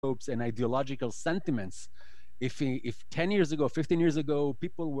hopes and ideological sentiments. If 10 years ago, 15 years ago,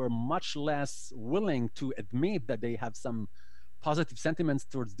 people were much less willing to admit that they have some positive sentiments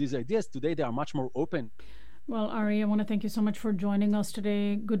towards these ideas, today they are much more open. Well, Ari, I want to thank you so much for joining us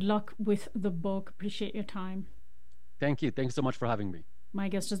today. Good luck with the book. Appreciate your time. Thank you. Thank you so much for having me. My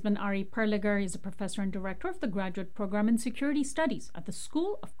guest has been Ari Perliger. He's a professor and director of the graduate program in security studies at the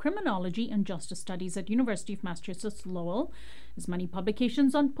School of Criminology and Justice Studies at University of Massachusetts Lowell. His many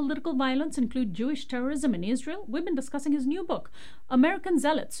publications on political violence include Jewish terrorism in Israel. We've been discussing his new book, American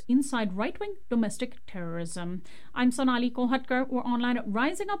Zealots, Inside Right-Wing Domestic Terrorism. I'm Sonali Kolhatkar. We're online at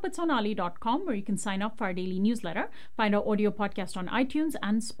risingupwithsonali.com, where you can sign up for our daily newsletter, find our audio podcast on iTunes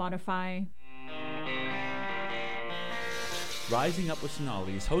and Spotify. Rising Up with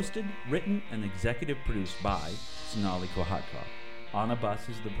Sonali is hosted, written, and executive produced by Sonali Kolhatkar. Anna Buss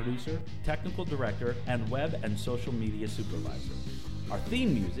is the producer, technical director, and web and social media supervisor. Our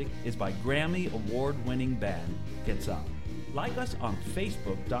theme music is by Grammy Award-winning band Gets Up. Like us on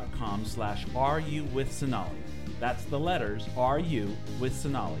Facebook.com/RU with Sonali. That's the letters RU with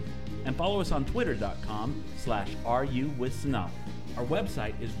Sonali. And follow us on Twitter.com/RU with Sonali. Our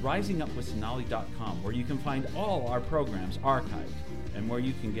website is risingupwithsonali.com, where you can find all our programs archived and where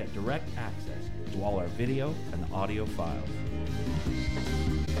you can get direct access to all our video and audio files.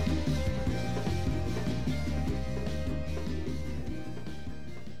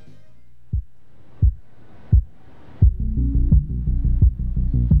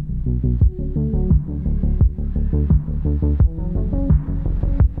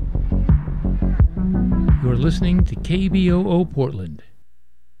 You're listening to KBOO Portland.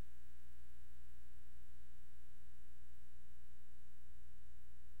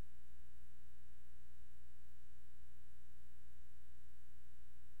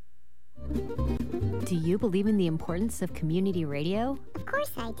 Do you believe in the importance of community radio? Of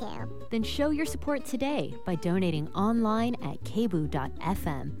course I do. Then show your support today by donating online at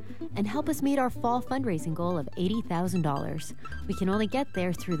kboo.fm and help us meet our fall fundraising goal of $80,000. We can only get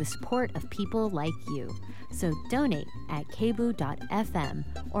there through the support of people like you. So donate at kboo.fm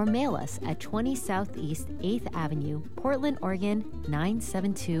or mail us at 20 Southeast 8th Avenue, Portland, Oregon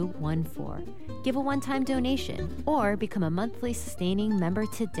 97214. Give a one-time donation or become a monthly sustaining member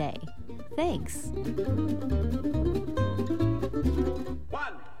today. Thanks. 1,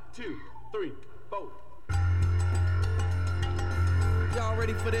 2, 3, 4. Y'all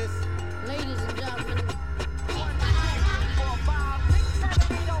ready for this? Ladies and gentlemen.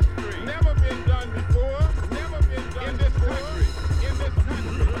 Never been done before. Never been done in this country. In this country.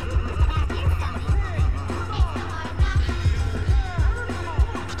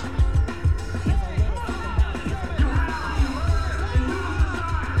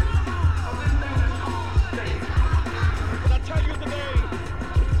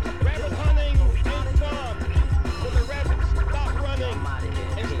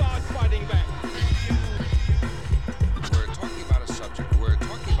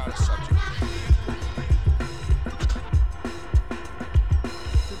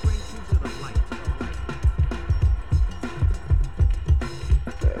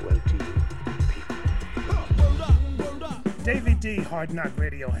 David D. Hard Knock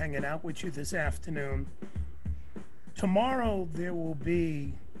Radio hanging out with you this afternoon. Tomorrow there will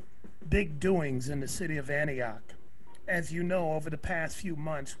be big doings in the city of Antioch. As you know, over the past few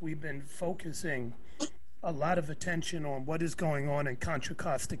months, we've been focusing a lot of attention on what is going on in Contra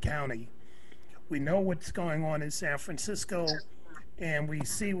Costa County. We know what's going on in San Francisco, and we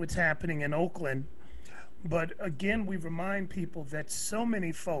see what's happening in Oakland. But again, we remind people that so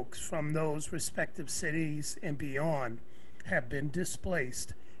many folks from those respective cities and beyond have been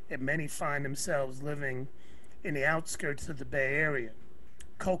displaced, and many find themselves living in the outskirts of the Bay Area.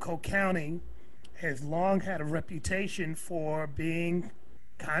 Coco County has long had a reputation for being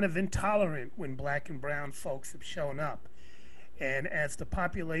kind of intolerant when black and brown folks have shown up. And as the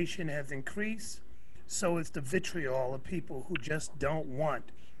population has increased, so is the vitriol of people who just don't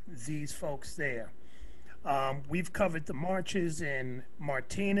want these folks there. We've covered the marches in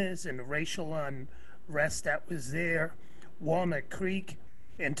Martinez and the racial unrest that was there, Walnut Creek,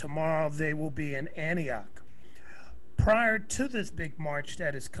 and tomorrow they will be in Antioch. Prior to this big march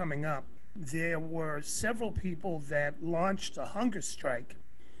that is coming up, there were several people that launched a hunger strike,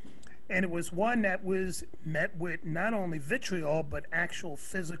 and it was one that was met with not only vitriol but actual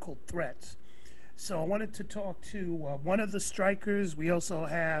physical threats. So I wanted to talk to one of the strikers. We also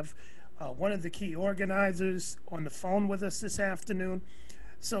have one of the key organizers on the phone with us this afternoon.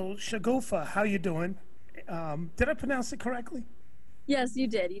 So Shagufa, how you doing? Did I pronounce it correctly? Yes, you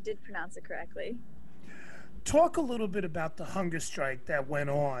did. You did pronounce it correctly. Talk a little bit about the hunger strike that went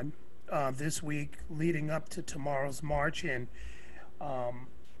on this week leading up to tomorrow's march. And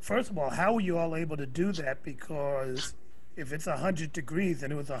first of all, how were you all able to do that? Because if it's 100 degrees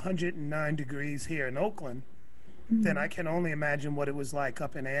and it was 109 degrees here in Oakland, then I can only imagine what it was like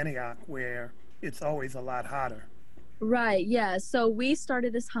up in Antioch, where it's always a lot hotter. Right, yeah. So we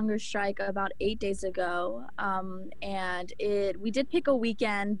started this hunger strike about 8 days ago, and we did pick a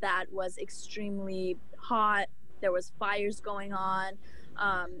weekend that was extremely hot. There was fires going on,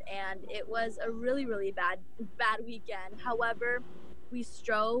 and it was a really, really bad weekend. However, we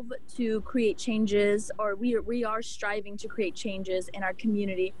strove to create changes, or we are striving to create changes in our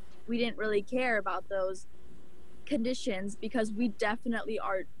community. We didn't really care about those conditions because we definitely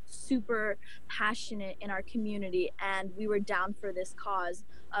are super passionate in our community, and we were down for this cause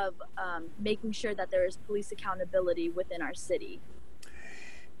of making sure that there is police accountability within our city.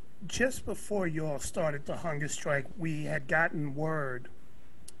 Just before you all started the hunger strike, we had gotten word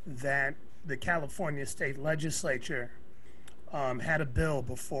that the California State Legislature had a bill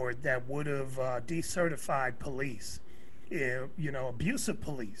before it that would have decertified police, abusive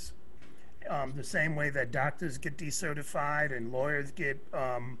police. The same way that doctors get decertified and lawyers get,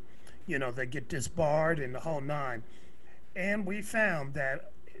 they get disbarred and the whole nine. And we found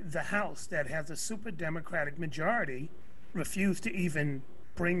that the House, that has a super Democratic majority, refused to even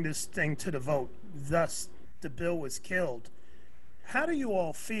bring this thing to the vote. Thus, the bill was killed. How do you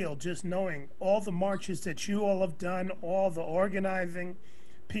all feel just knowing all the marches that you all have done, all the organizing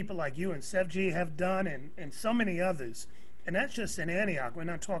people like you and Sevji have done, and so many others? And that's just in Antioch. We're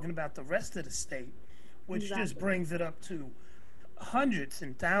not talking about the rest of the state, which just brings it up to hundreds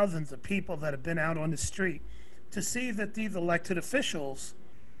and thousands of people that have been out on the street to see that these elected officials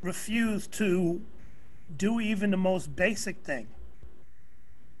refuse to do even the most basic thing.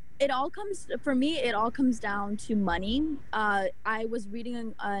 It all comes down to money. I was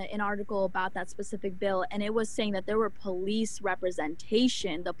reading an article about that specific bill, and it was saying that there were police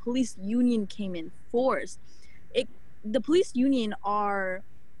representation. The police union came in force. The police union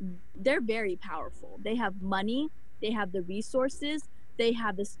they're very powerful. They have money, they have the resources, they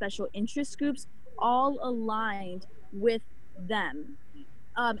have the special interest groups all aligned with them.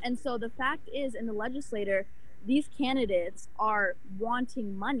 And so the fact is, in the legislature, these candidates are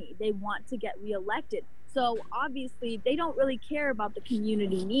wanting money. They want to get reelected. So obviously they don't really care about the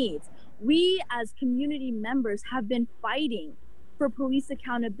community needs. We as community members have been fighting for police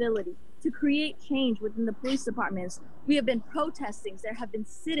accountability, to create change within the police departments. We have been protesting. There have been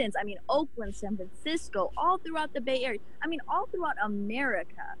sit-ins. Oakland, San Francisco, all throughout the Bay Area. All throughout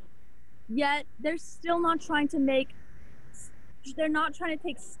America. Yet they're still not trying to take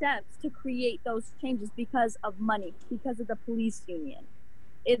steps to create those changes because of money, because of the police union.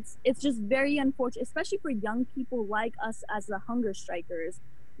 It's just very unfortunate, especially for young people like us as the hunger strikers.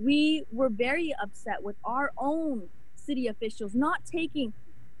 We were very upset with our own city officials not taking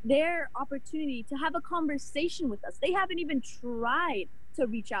their opportunity to have a conversation with us. They haven't even tried to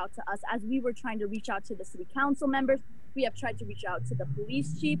reach out to us as we were trying to reach out to the city council members. We have tried to reach out to the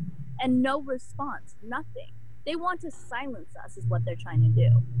police chief, and no response, nothing. They want to silence us is what they're trying to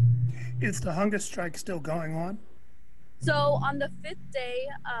do. Is the hunger strike still going on? So on the 5th day,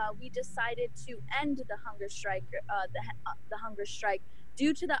 we decided to end the hunger strike, the hunger strike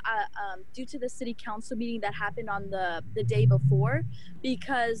due to the city council meeting that happened on the day before,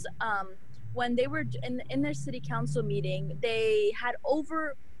 because when they were in their city council meeting, they had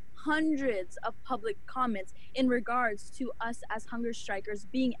over hundreds of public comments in regards to us as hunger strikers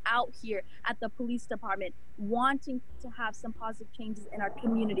being out here at the police department, wanting to have some positive changes in our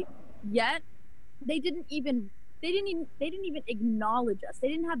community. Yet they didn't even acknowledge us. They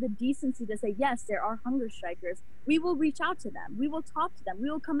didn't have the decency to say, yes, there are hunger strikers. We will reach out to them. We will talk to them.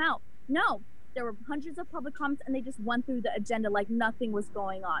 We will come out. No, there were hundreds of public comments, and they just went through the agenda like nothing was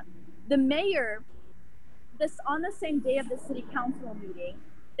going on. The mayor, on the same day of the city council meeting,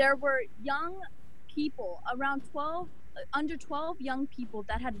 there were young people, around under 12 young people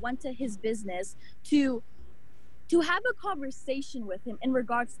that had went to his business to have a conversation with him in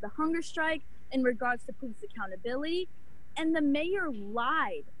regards to the hunger strike, in regards to police accountability. And the mayor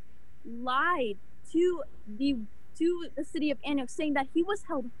lied to the city of Antioch, saying that he was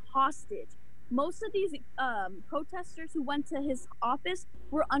held hostage. Most of these protesters who went to his office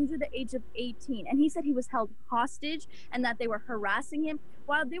were under the age of 18, and he said he was held hostage and that they were harassing him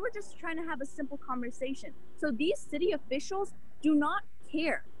while they were just trying to have a simple conversation. So these city officials do not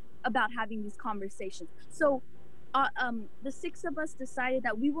care about having these conversations. So the 6 of us decided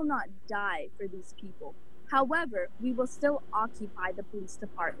that we will not die for these people. However, we will still occupy the police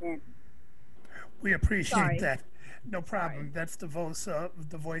department. We appreciate Sorry. that. No problem. That's the voice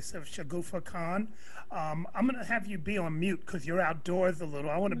of Shagufta Khan. I'm going to have you be on mute because you're outdoors a little.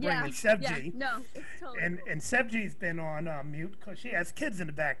 I want to bring in Sevji. No, it's totally And cool. and Sevji's been on mute because she has kids in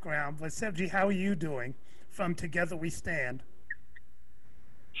the background. But Sevji, how are you doing from Together We Stand?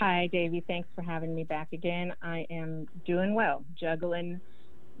 Hi, Davey. Thanks for having me back again. I am doing well, juggling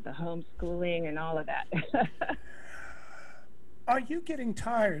the homeschooling and all of that. Are you getting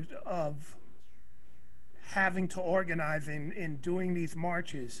tired of having to organize in doing these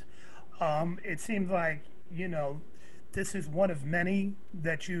marches? It seems like, you know, this is one of many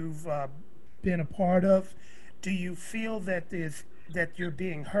that you've been a part of. Do you feel that you're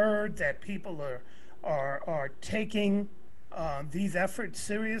being heard, that people are taking these efforts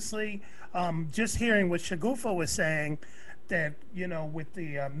seriously? Just hearing what Shagufta was saying, that, you know, with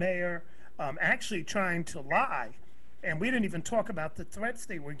the mayor actually trying to lie, and we didn't even talk about the threats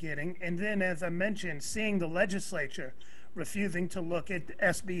they were getting. And then, as I mentioned, seeing the legislature refusing to look at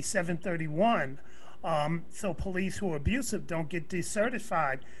SB 731, so police who are abusive don't get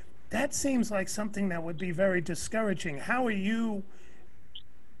decertified. That seems like something that would be very discouraging. How are you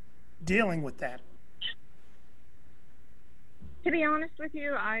dealing with that? To be honest with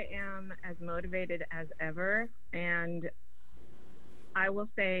you, I am as motivated as ever. And I will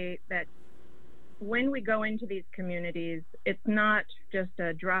say that when we go into these communities, it's not just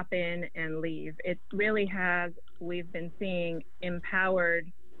a drop in and leave. It really has, we've been seeing,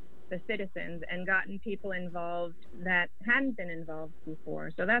 empowered the citizens and gotten people involved that hadn't been involved before.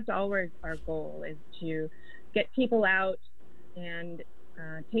 So that's always our goal, is to get people out and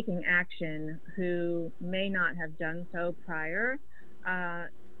taking action who may not have done so prior.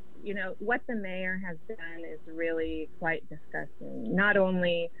 You know, what the mayor has done is really quite disgusting. Not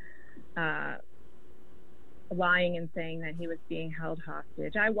only lying and saying that he was being held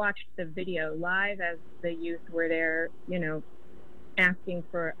hostage. I watched the video live as the youth were there, you know, asking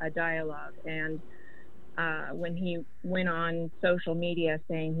for a dialogue. And when he went on social media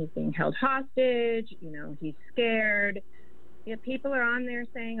saying he's being held hostage, you know, he's scared. Yeah, people are on there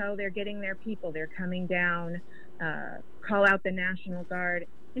saying, oh, they're getting their people, they're coming down, call out the National Guard.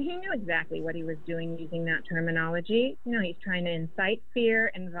 And he knew exactly what he was doing using that terminology. You know, he's trying to incite fear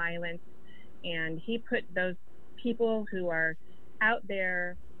and violence. And he put those people who are out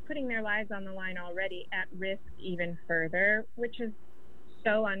there putting their lives on the line already at risk even further, which is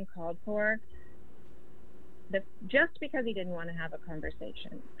so uncalled for, just because he didn't want to have a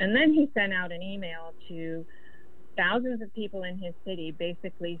conversation. And then he sent out an email to thousands of people in his city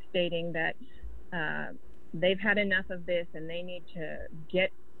basically stating that they've had enough of this and they need to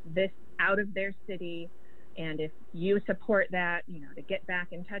get this out of their city. And if you support that, you know, to get back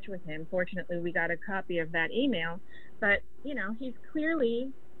in touch with him. Fortunately, we got a copy of that email. But, you know, he's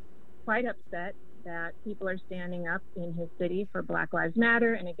clearly quite upset that people are standing up in his city for Black Lives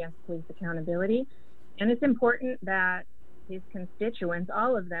Matter and against police accountability. And it's important that his constituents,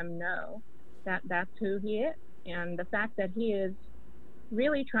 all of them, know that that's who he is. And the fact that he is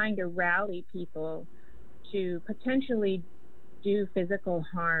really trying to rally people to potentially do physical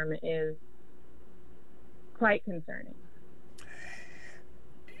harm is quite concerning.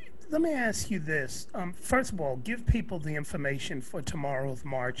 Let me ask you this. First of all, give people the information for tomorrow's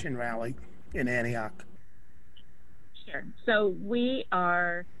march and rally in Antioch. Sure. So we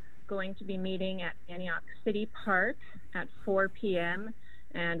are going to be meeting at Antioch City Park at 4 p.m.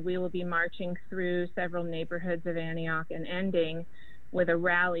 and we will be marching through several neighborhoods of Antioch and ending with a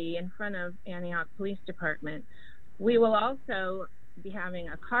rally in front of Antioch Police Department. We will also be having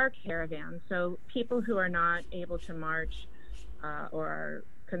a car caravan, so people who are not able to march or are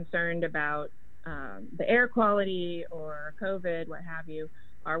concerned about the air quality or COVID, what have you,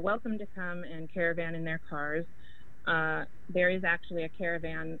 are welcome to come and caravan in their cars. There is actually a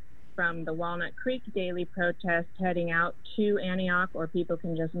caravan from the Walnut Creek daily protest heading out to Antioch, or people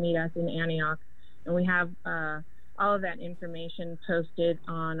can just meet us in Antioch. And we have all of that information posted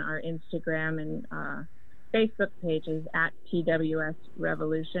on our Instagram and Facebook pages at TWS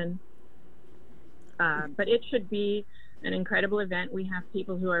Revolution. But it should be an incredible event. We have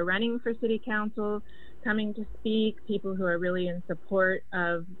people who are running for city council coming to speak, people who are really in support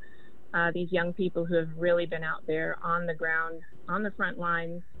of these young people who have really been out there on the ground, on the front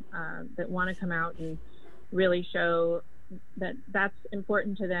lines, that want to come out and really show that that's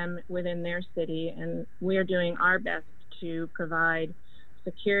important to them within their city. And we are doing our best to provide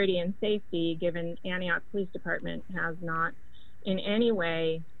security and safety, given Antioch Police Department has not in any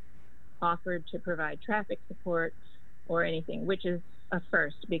way offered to provide traffic support or anything, which is a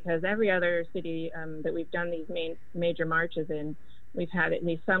first, because every other city that we've done these major marches in, we've had at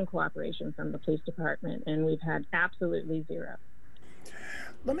least some cooperation from the police department, and we've had absolutely zero.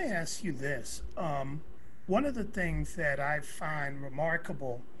 Let me ask you this. One of the things that I find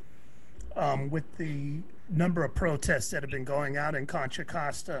remarkable with the number of protests that have been going out in Contra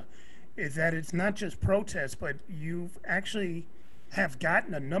Costa is that it's not just protests, but you've actually have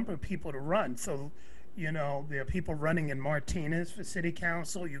gotten a number of people to run. So, you know, there are people running in Martinez for city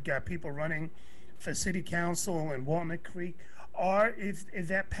council. You've got people running for city council in Walnut Creek. Is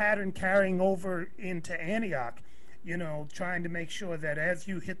that pattern carrying over into Antioch? You know, trying to make sure that as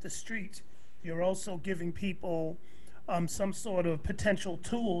you hit the streets, you're also giving people some sort of potential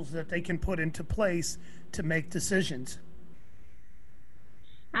tools that they can put into place to make decisions.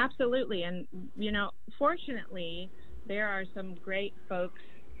 Absolutely. And, you know, fortunately, there are some great folks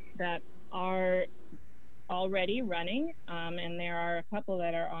that are already running, and there are a couple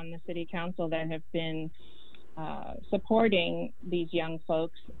that are on the city council that have been supporting these young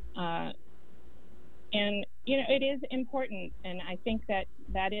folks. And, you know, it is important. And I think that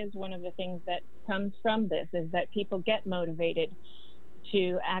that is one of the things that comes from this, is that people get motivated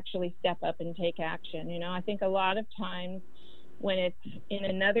to actually step up and take action. You know, I think a lot of times when it's in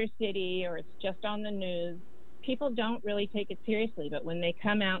another city or it's just on the news, people don't really take it seriously. But when they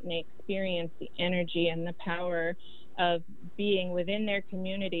come out and they experience the energy and the power of being within their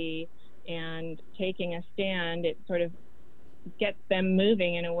community and taking a stand, it sort of gets them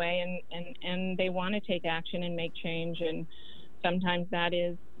moving in a way, and they want to take action and make change. And sometimes that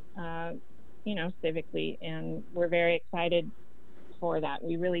is, you know, civically, and we're very excited for that.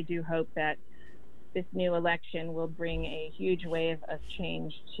 We really do hope that this new election will bring a huge wave of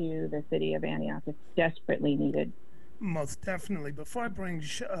change to the city of Antioch. It's desperately needed. Most definitely. Before I bring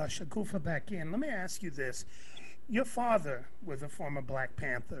Shagufah back in, let me ask you this. Your father was a former Black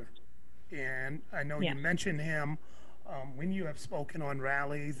Panther, and I know you mentioned him when you have spoken on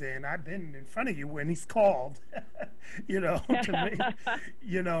rallies, and I've been in front of you when he's called, you know, to me,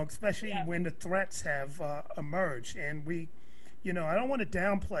 you know, especially when the threats have emerged. And we, you know, I don't want to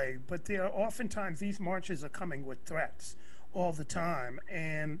downplay, but there are oftentimes these marches are coming with threats all the time.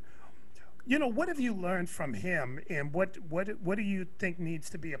 And, you know, what have you learned from him, and what do you think needs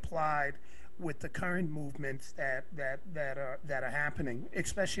to be applied with the current movements that are happening,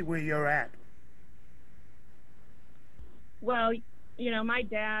 especially where you're at? Well, you know, my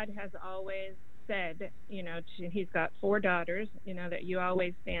dad has always said, you know, he's got 4 daughters, you know, that you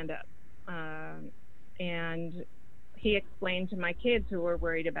always stand up. And he explained to my kids who were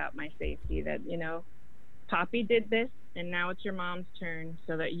worried about my safety that, you know, Poppy did this, and now it's your mom's turn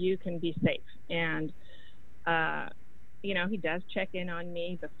so that you can be safe. And, you know, he does check in on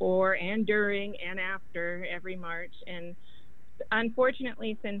me before and during and after every march. And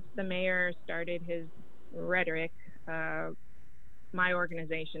unfortunately, since the mayor started his rhetoric, my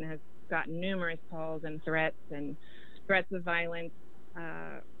organization has gotten numerous calls and threats of violence.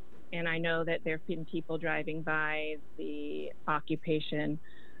 And I know that there have been people driving by the occupation,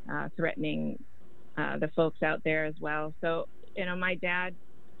 threatening the folks out there as well. So, you know, my dad,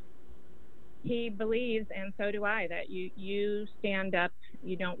 he believes, and so do I, that you stand up,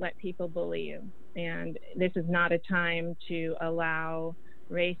 you don't let people bully you. And this is not a time to allow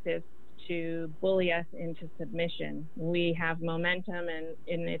racists to bully us into submission. We have momentum, and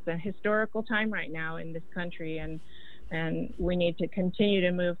it's a historical time right now in this country, and we need to continue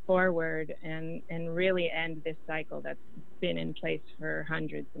to move forward and really end this cycle that's been in place for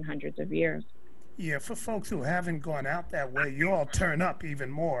hundreds and hundreds of years. Yeah, for folks who haven't gone out that way, you all turn up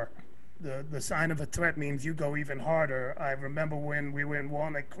even more. The sign of a threat means you go even harder. I remember when we were in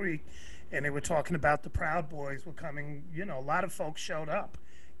Walnut Creek and they were talking about the Proud Boys were coming, you know, a lot of folks showed up,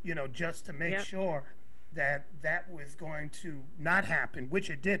 you know, just to make sure that was going to not happen, which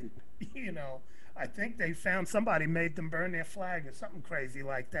it didn't. You know, I think they found somebody made them burn their flag or something crazy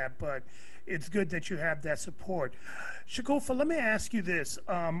like that, but it's good that you have that support. Shagufah, let me ask you this.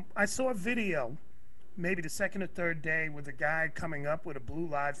 I saw a video, maybe the second or third day, with a guy coming up with a Blue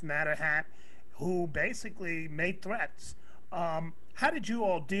Lives Matter hat who basically made threats. How did you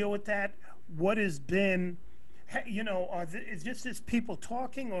all deal with that? What has been, you know, is this people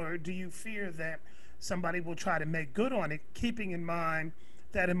talking, or do you fear that somebody will try to make good on it, keeping in mind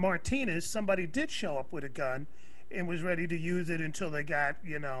that in Martinez, somebody did show up with a gun and was ready to use it until they got,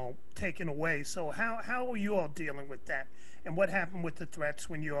 you know, taken away? So how are you all dealing with that? And what happened with the threats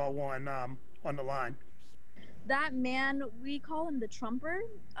when you all were on the line? That man, we call him the Trumper.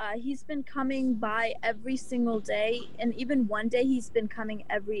 He's been coming by every single day, and even one day he's been coming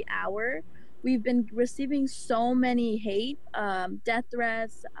every hour. we've been receiving so many hate, death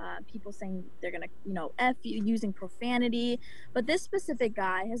threats, people saying they're gonna, F you, using profanity. But this specific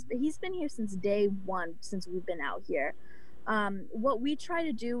guy he's been here since day one, since we've been out here. What we try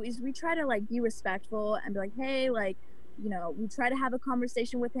to do is we try to like be respectful and be like, hey, like, we try to have a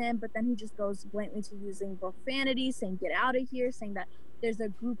conversation with him, but then he just goes blatantly to using profanity, saying get out of here, saying that there's a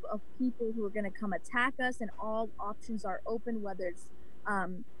group of people who are going to come attack us and all options are open, whether it's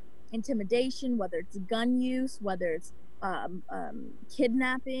intimidation, whether it's gun use, whether it's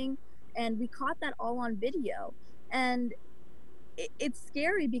kidnapping. And we caught that all on video. And it's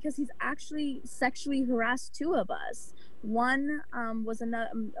scary because he's actually sexually harassed two of us. One was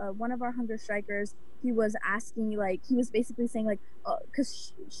one of our hunger strikers. He was asking, like, he was basically saying, like,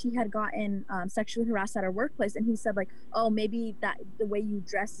 because she had gotten sexually harassed at her workplace, and he said, like, oh, maybe that the way you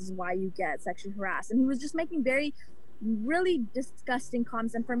dress is why you get sexually harassed. And he was just making really disgusting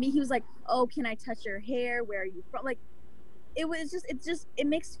comments. And for me, he was like, oh, can I touch your hair? Where are you from? Like, it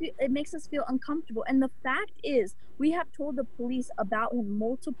makes us feel uncomfortable. And the fact is, we have told the police about him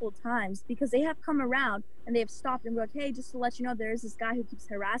multiple times because they have come around and they have stopped and go like, hey, just to let you know, there is this guy who keeps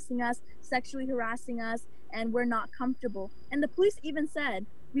harassing us, sexually harassing us, and we're not comfortable. And the police even said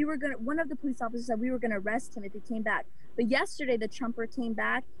one of the police officers said we were gonna arrest him if he came back. But yesterday the Trumper came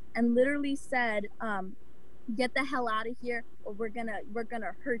back and literally said, get the hell out of here or we're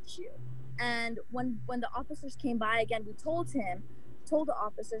gonna hurt you. And when the officers came by again, we told the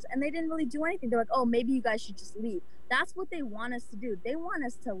officers, and they didn't really do anything. They're like, oh, maybe you guys should just leave. That's what they want us to do. They want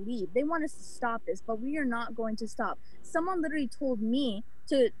us to leave. They want us to stop this, but we are not going to stop. Someone literally told me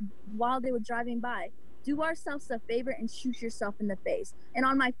while they were driving by, do ourselves a favor and shoot yourself in the face. And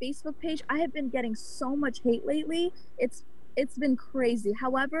on my Facebook page, I have been getting so much hate lately. It's been crazy.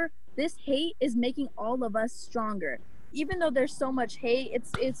 However, this hate is making all of us stronger. Even though there's so much hate,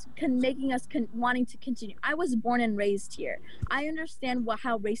 it's making us wanting to continue. I was born and raised here. I understand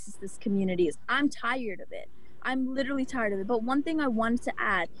how racist this community is. I'm tired of it. I'm literally tired of it. But one thing I wanted to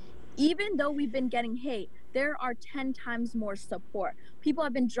add, even though we've been getting hate, there are 10 times more support. People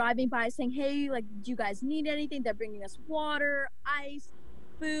have been driving by saying, hey, like, do you guys need anything? They're bringing us water, ice,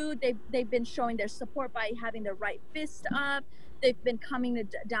 food. They've been showing their support by having their right fist up. They've been coming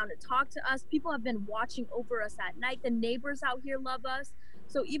down to talk to us. People have been watching over us at night. The neighbors out here love us.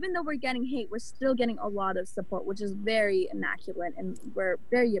 So even though we're getting hate, we're still getting a lot of support, which is very immaculate, and we're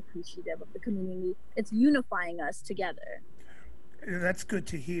very appreciative of the community. It's unifying us together. That's good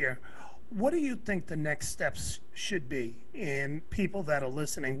to hear. What do you think the next steps should be in people that are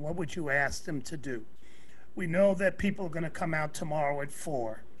listening? What would you ask them to do? We know that people are going to come out tomorrow at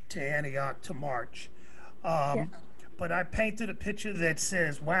 4 to Antioch to march. Yeah. But I painted a picture that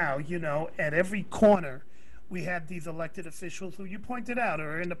says, wow, at every corner, we have these elected officials who you pointed out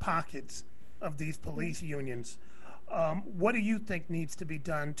are in the pockets of these police unions. What do you think needs to be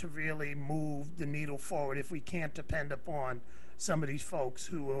done to really move the needle forward if we can't depend upon some of these folks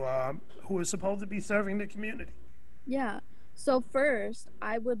who are supposed to be serving the community? Yeah. So first,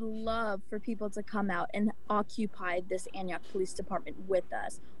 I would love for people to come out and occupy this Antioch Police Department with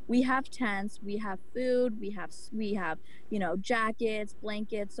us. We have tents, we have food, we have jackets,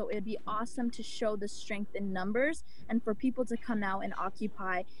 blankets. So it'd be awesome to show the strength in numbers and for people to come out and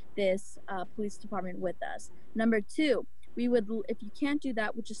occupy this police department with us. Number two, we would, if you can't do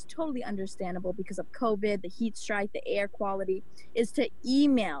that, which is totally understandable because of COVID, the heat strike, the air quality, is to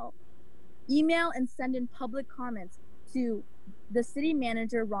email and send in public comments to the city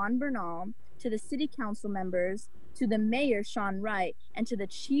manager, Ron Bernal, to the city council members, to the mayor, Sean Wright, and to the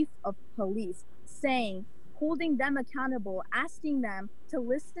chief of police, holding them accountable, asking them to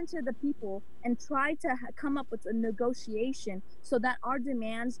listen to the people and try to come up with a negotiation so that our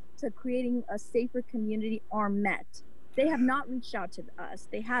demands to creating a safer community are met. They have not reached out to us.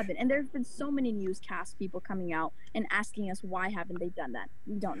 They haven't. And there's been so many newscast people coming out and asking us, why haven't they done that?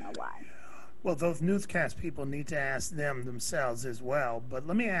 We don't know why. Well, those newscast people need to ask themselves as well. But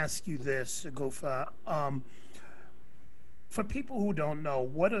let me ask you this, Gufa. For people who don't know,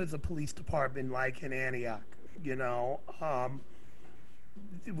 what is the police department like in Antioch?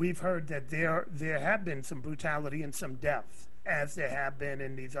 We've heard that there have been some brutality and some deaths, as there have been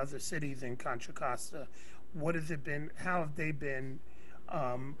in these other cities in Contra Costa. What has it been? How have they been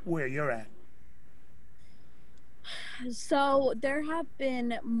where you're at? So there have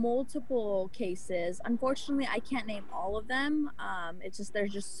been multiple cases. Unfortunately, I can't name all of them.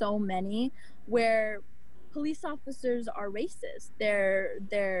 There's just so many where police officers are racist.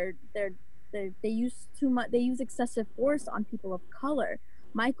 They use too much. They use excessive force on people of color.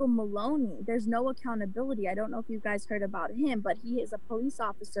 Michael Maloney, there's no accountability. I don't know if you guys heard about him, but he is a police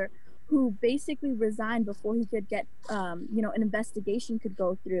officer who basically resigned before he could get, you know, an investigation could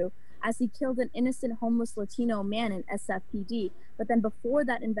go through, as he killed an innocent homeless Latino man in SFPD. But then before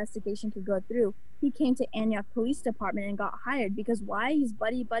that investigation could go through, he came to Antioch Police Department and got hired because why? He's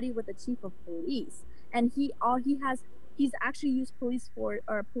buddy with the chief of police, and he's actually used police force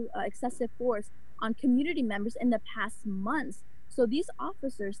or excessive force on community members in the past months. So these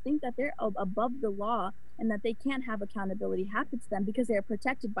officers think that they're above the law and that they can't have accountability happen to them because they are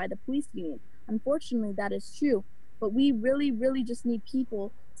protected by the police union. Unfortunately, that is true. But we really, really just need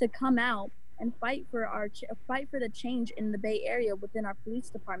people to come out and fight for the change in the Bay Area within our police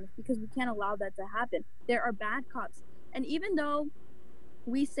departments, because we can't allow that to happen. There are bad cops, and even though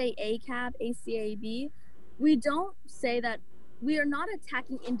we say ACAB, ACAB, we don't say that. We are not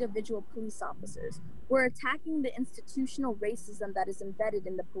attacking individual police officers. We're attacking the institutional racism that is embedded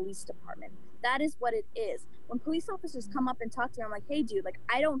in the police department. That is what it is. When police officers come up and talk to me, I'm like, hey, dude, like,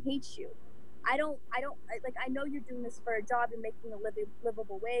 I don't hate you. I know you're doing this for a job, you're making a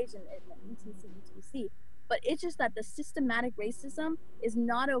livable wage and etc. But it's just that the systematic racism is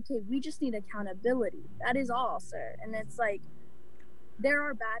not okay. We just need accountability. That is all, sir. And it's like, there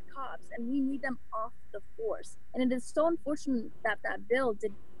are bad cops and we need them off the force. And it is so unfortunate that that bill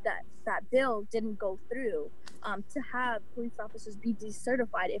didn't go through, to have police officers be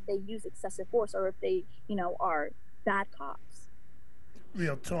decertified if they use excessive force or if they, you know, are bad cops.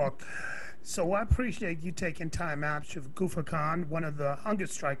 Real talk. So I appreciate you taking time out, Shagufta Khan, one of the hunger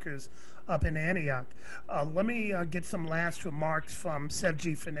strikers up in Antioch. Let me get some last remarks from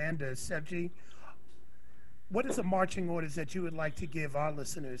Sevgi Fernandez. Sevgi, what is the marching orders that you would like to give our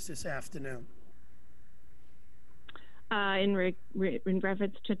listeners this afternoon? In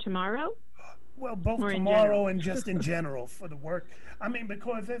reference to tomorrow? Well, both tomorrow and just in general for the work. I mean,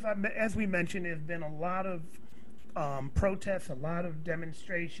 because as we mentioned, there's been a lot of protests, a lot of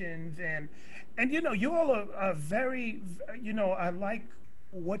demonstrations, and you know, you all are very, you know, I like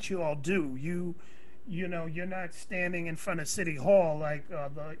what you all do. You know, you're not standing in front of City Hall like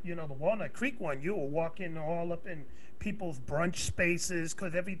the Walnut Creek one. You were walking all up in people's brunch spaces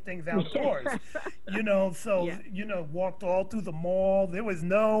because everything's outdoors. You know, so yeah. You know, walked all through the mall. There was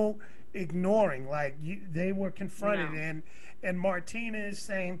no ignoring. Like they were confronted, no. and Martinez,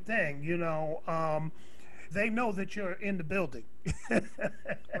 same thing. You know, they know that you're in the building. they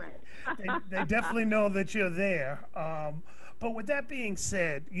definitely know that you're there. But with that being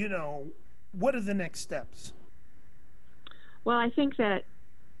said, you know, what are the next steps? Well, I think that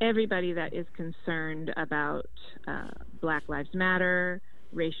everybody that is concerned about Black Lives Matter,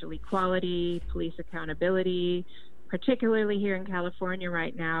 racial equality, police accountability, particularly here in California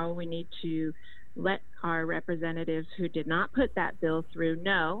right now, we need to let our representatives who did not put that bill through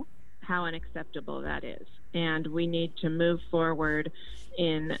know how unacceptable that is. And we need to move forward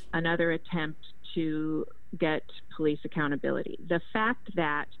in another attempt to get police accountability. The fact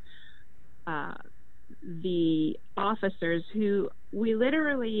that the officers who we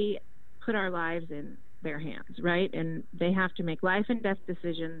literally put our lives in their hands, right? And they have to make life and death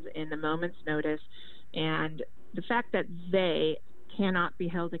decisions in a moment's notice. And the fact that they cannot be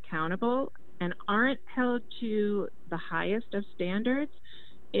held accountable and aren't held to the highest of standards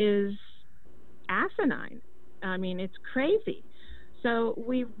is asinine. I mean, it's crazy. So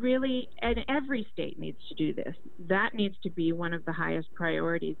we really, and every state needs to do this. That needs to be one of the highest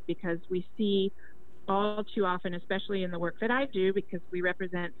priorities, because we see all too often, especially in the work that I do, because we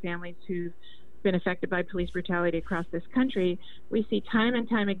represent families who've been affected by police brutality across this country, we see time and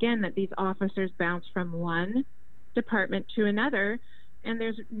time again that these officers bounce from one department to another, and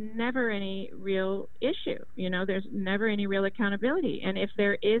there's never any real issue. You know, there's never any real accountability. And if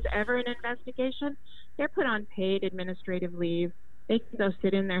there is ever an investigation, they're put on paid administrative leave. They can go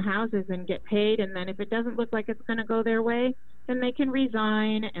sit in their houses and get paid, and then if it doesn't look like it's going to go their way, then they can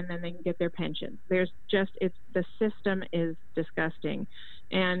resign, and then they can get their pension. There's just, the system is disgusting.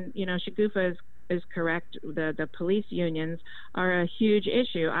 And, you know, Shagufta is correct. The police unions are a huge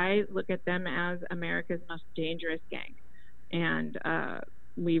issue. I look at them as America's most dangerous gang. And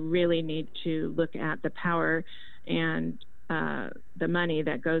we really need to look at the power and the money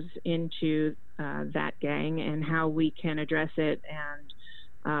that goes into that gang and how we can address it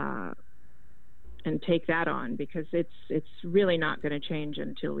and take that on, because it's really not going to change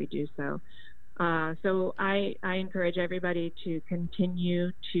until we do so. So I encourage everybody to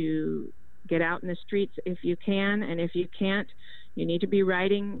continue to get out in the streets if you can, and if you can't, you need to be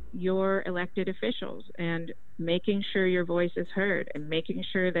writing your elected officials and making sure your voice is heard and making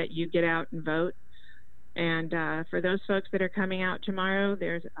sure that you get out and vote. And for those folks that are coming out tomorrow,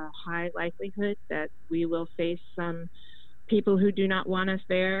 there's a high likelihood that we will face some people who do not want us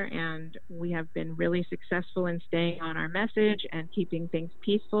there, and we have been really successful in staying on our message and keeping things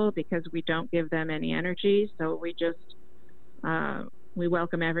peaceful because we don't give them any energy. So we just we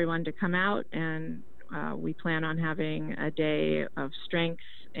welcome everyone to come out, and we plan on having a day of strength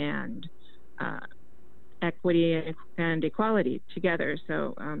and equity and equality together.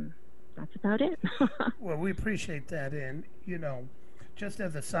 So that's about it. Well, we appreciate that. And, you know, just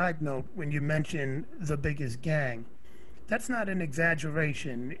as a side note, when you mention the biggest gang, that's not an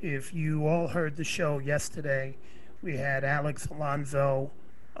exaggeration. If you all heard the show yesterday, we had Alex Alonso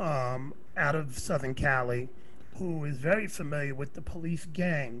out of Southern Cali, who is very familiar with the police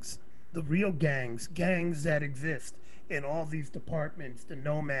gangs, the real gangs that exist in all these departments, the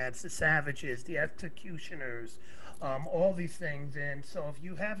nomads, the savages, the executioners, all these things. And so if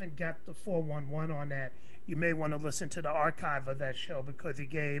you haven't got the 411 on that, you may want to listen to the archive of that show, because he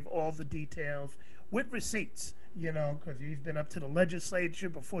gave all the details with receipts, you know, because he's been up to the legislature,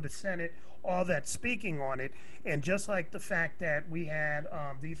 before the Senate, all that, speaking on it. And just like the fact that we had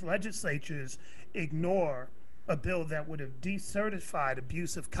these legislatures ignore a bill that would have decertified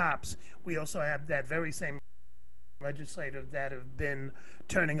abusive cops, we also have that very same legislators that have been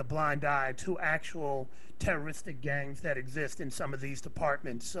turning a blind eye to actual terroristic gangs that exist in some of these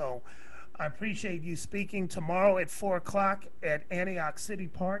departments. So I appreciate you speaking. Tomorrow at 4 o'clock at Antioch City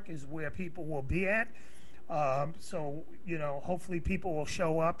Park is where people will be at. So, you know, hopefully people will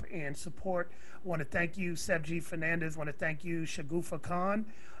show up and support. I want to thank you, Sebji Fernandez. I want to thank you, Shagufa Khan.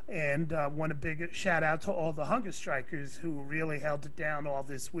 And want a big shout out to all the hunger strikers who really held it down all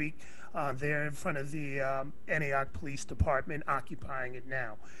this week. They're in front of the Antioch Police Department, occupying it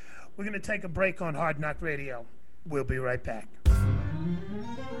now. We're going to take a break on Hard Knock Radio. We'll be right back.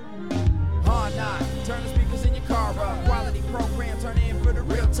 Hard Knock, turn the speakers in your car up. Quality program, turn in for the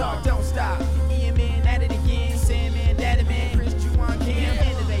real talk, don't stop. Ian Man at it again, Sandman, Daddy Man, Chris Juwan Cam,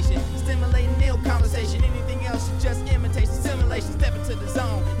 innovation, stimulating ill conversation. Anything else is just imitation, simulation. Step into the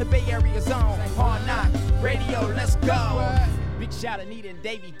zone, the Bay Area zone. Hard Knock Radio, let's go. Big shout out Anita and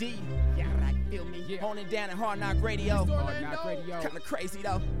Davey D. Yeah, right, feel me. Honing down at Hard Knock Radio. Hard Knock Radio. Kinda crazy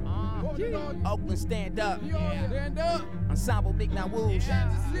though. Oakland, stand up. Yeah. Stand up. Ensemble Big Now Wolves.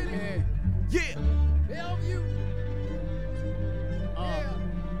 Yeah. Bellevue.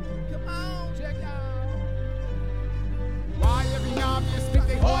 Come on, check out. Why every obvious think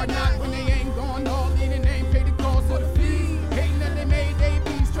they hard knock when they ain't going all in and ain't paid the cost of the fee? Hating that they made they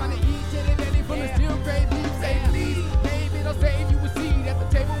beats, trying to eat jelly from the steel grade beef. Say please, maybe they'll save you a seat at the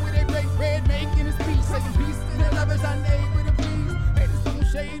table where they break bread, making a speech, taking peace to their lovers I name with a please. Hey, there's some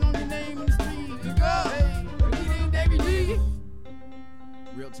shade on your name in the street. You go, hey, it ain't Davey D.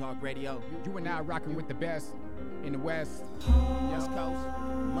 Real Talk Radio. You and I rocking with the best in the West. West Coast,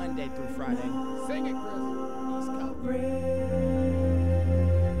 Monday through Friday. Sing it, Chris. East Coast.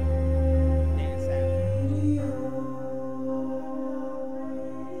 Dance out.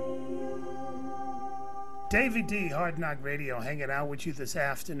 Davey D, Hard Knock Radio, hanging out with you this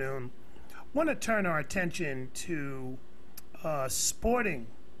afternoon. Want to turn our attention to a sporting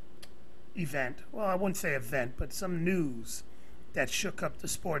event. Well, I wouldn't say event, but some news that shook up the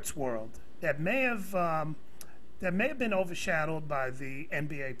sports world, that may have been overshadowed by the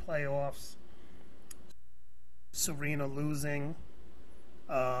NBA playoffs, Serena losing,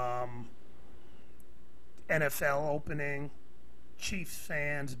 NFL opening, Chiefs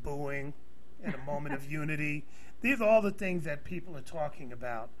fans booing in a moment of unity. These are all the things that people are talking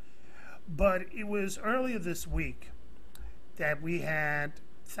about. But it was earlier this week that we had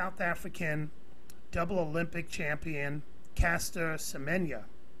South African double Olympic champion Caster Semenya,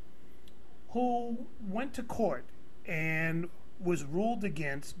 who went to court and was ruled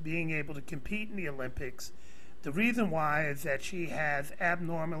against being able to compete in the Olympics. The reason why is that she has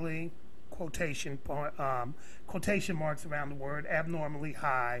abnormally, quotation marks around the word, abnormally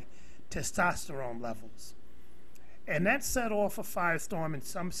high testosterone levels. And that set off a firestorm in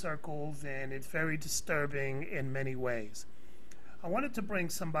some circles, and it's very disturbing in many ways. I wanted to bring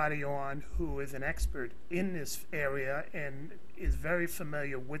somebody on who is an expert in this area and is very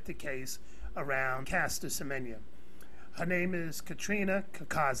familiar with the case around Caster Semenya. Her name is Katrina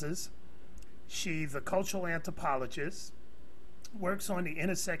Kakazes. She's a cultural anthropologist, works on the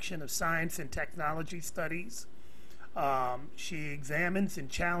intersection of science and technology studies. She examines and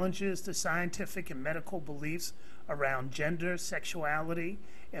challenges the scientific and medical beliefs around gender, sexuality,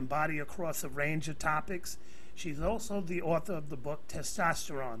 and body across a range of topics. She's also the author of the book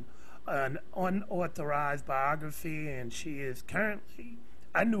Testosterone, an unauthorized biography, and she is currently,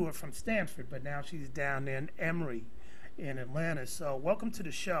 I knew her from Stanford, but now she's down in Emory in Atlanta. So welcome to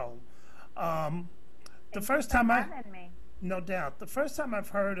the show. The first time No doubt. The first time I've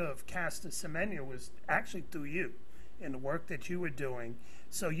heard of Caster Semenya was actually through you and the work that you were doing.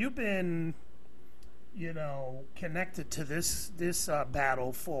 So you've been, connected to this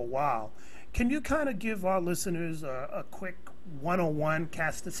battle for a while. Can you kind of give our listeners a quick 101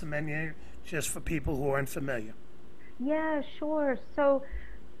 Caster Semenya, just for people who aren't familiar? Yeah, sure. So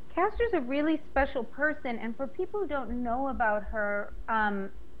Caster's a really special person, and for people who don't know about her,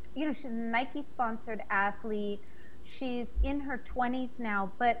 she's a Nike-sponsored athlete. She's in her 20s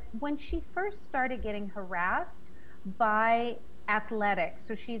now, but when she first started getting harassed by athletics,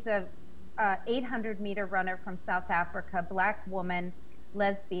 so she's a 800-meter runner from South Africa, black woman,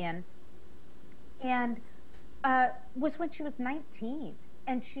 lesbian, and was when she was 19,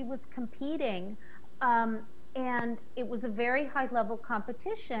 and she was competing, and it was a very high-level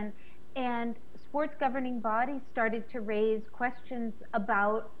competition, and sports governing bodies started to raise questions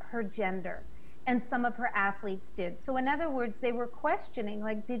about her gender. And some of her athletes did. So in other words, they were questioning,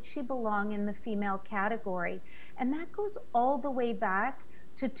 like, did she belong in the female category? And that goes all the way back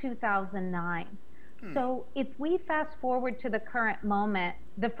to 2009. So if we fast forward to the current moment,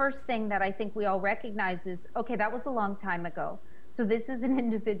 the first thing that I think we all recognize is, okay, that was a long time ago. So this is an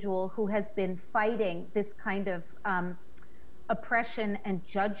individual who has been fighting this kind of oppression and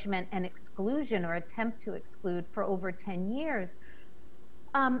judgment and exclusion, or attempt to exclude, for over 10 years.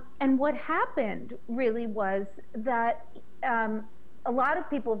 And what happened really was that a lot of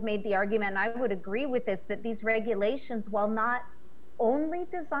people have made the argument, and I would agree with this, that these regulations, while not only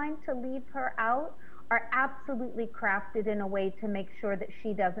designed to leave her out, are absolutely crafted in a way to make sure that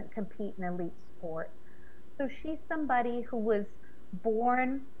she doesn't compete in elite sport. So she's somebody who was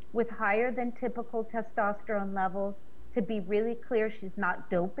born with higher than typical testosterone levels. To be really clear, she's not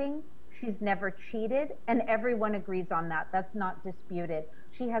doping. She's never cheated, and everyone agrees on that. That's not disputed.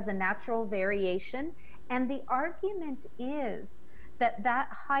 She has a natural variation, and the argument is that that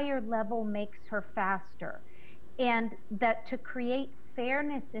higher level makes her faster, and that to create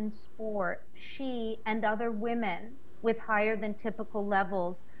fairness in sport, she and other women with higher than typical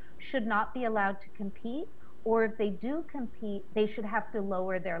levels should not be allowed to compete, or if they do compete, they should have to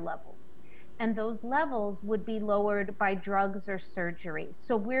lower their levels. And those levels would be lowered by drugs or surgery.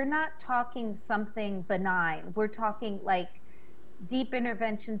 So we're not talking something benign. We're talking like deep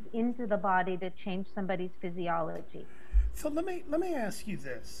interventions into the body to change somebody's physiology. So let me ask you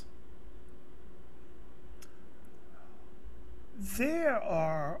this. There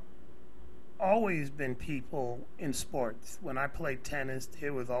are always been people in sports. When I played tennis,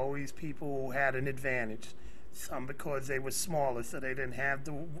 there was always people who had an advantage. Some because they were smaller, so they didn't have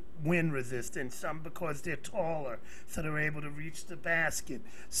the wind resistance. Some because they're taller, so they're able to reach the basket.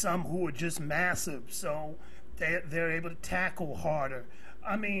 Some who are just massive, so they're able to tackle harder.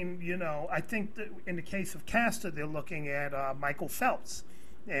 I mean, I think that in the case of Caster, they're looking at Michael Phelps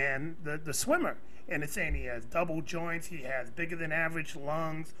and the swimmer. And it's saying he has double joints, he has bigger than average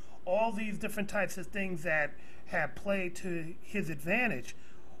lungs, all these different types of things that have played to his advantage.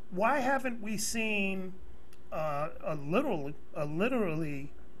 Why haven't we seen a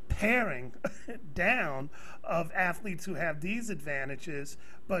literally paring down of athletes who have these advantages,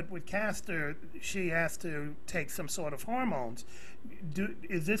 but with Caster, she has to take some sort of hormones?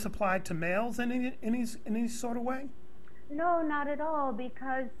 Is this applied to males in any sort of way? No, not at all,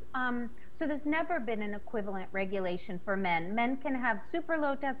 because so there's never been an equivalent regulation for men. Men can have super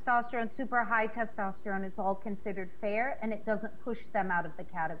low testosterone, super high testosterone. It's all considered fair, and it doesn't push them out of the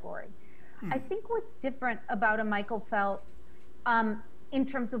category. I think what's different about a Michael Phelps in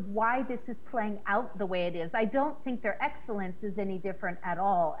terms of why this is playing out the way it is, I don't think their excellence is any different at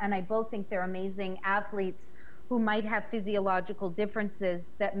all. And I both think they're amazing athletes who might have physiological differences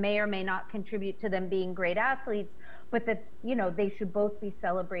that may or may not contribute to them being great athletes, but that, they should both be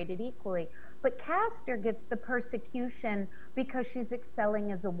celebrated equally. But Caster gets the persecution because she's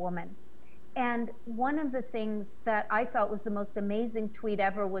excelling as a woman. And one of the things that I thought was the most amazing tweet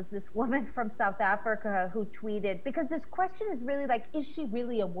ever was this woman from South Africa who tweeted, because this question is really like, is she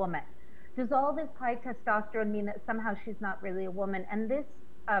really a woman? Does all this high testosterone mean that somehow she's not really a woman? And this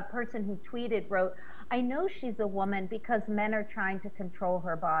person who tweeted wrote, I know she's a woman because men are trying to control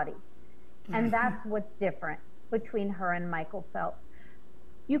her body. And that's what's different between her and Michael Phelps.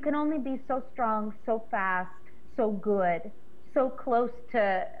 You can only be so strong, so fast, so good, so close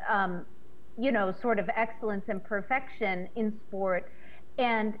to sort of excellence and perfection in sport,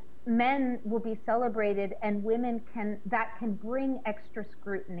 and men will be celebrated, and women can bring extra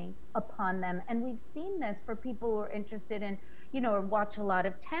scrutiny upon them. And we've seen this for people who are interested in, or watch a lot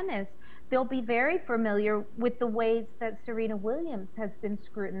of tennis. They'll be very familiar with the ways that Serena Williams has been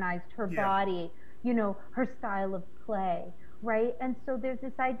scrutinized, her body, her style of play, right? And so there's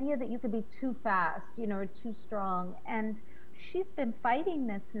this idea that you could be too fast, or too strong. And she's been fighting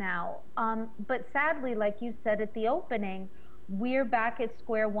this now. But sadly, like you said at the opening, we're back at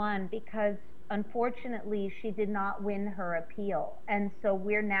square one because unfortunately she did not win her appeal. And so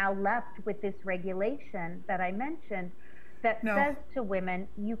we're now left with this regulation that I mentioned that says to women,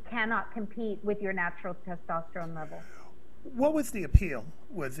 you cannot compete with your natural testosterone level. What was the appeal?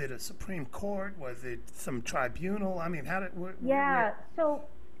 Was it a Supreme Court? Was it some tribunal? I mean, how did... So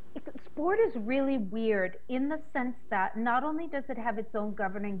sport is really weird in the sense that not only does it have its own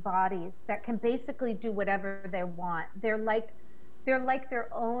governing bodies that can basically do whatever they want. They're like their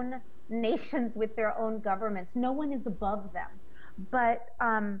own nations with their own governments. No one is above them. But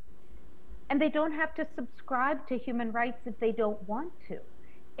and they don't have to subscribe to human rights if they don't want to.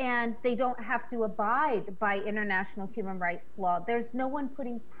 And they don't have to abide by international human rights law. There's no one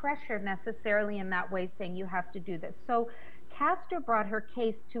putting pressure necessarily in that way saying you have to do this. So Castor brought her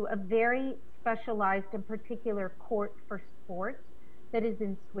case to a very specialized and particular court for sports that is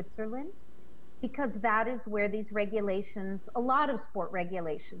in Switzerland, because that is where these regulations, a lot of sport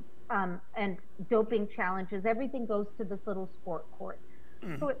regulations and doping challenges, everything goes to this little sport court.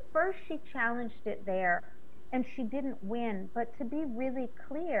 So at first she challenged it there, and she didn't win. But to be really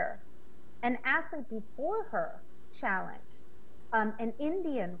clear, an athlete before her challenged, an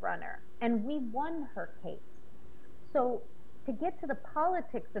Indian runner, and we won her case. So to get to the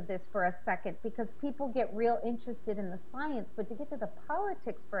politics of this for a second, because people get real interested in the science, but to get to the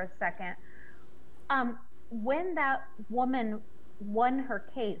politics for a second, when that woman won her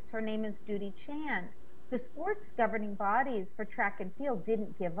case, her name is Dutee Chand, the sports governing bodies for track and field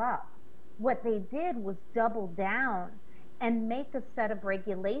didn't give up. What they did was double down and make a set of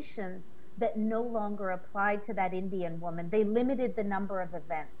regulations that no longer applied to that Indian woman. They limited the number of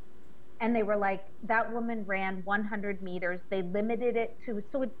events. And they were like, that woman ran 100 meters. They limited it to,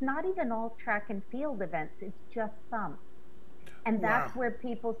 so it's not even all track and field events. It's just some. And that's where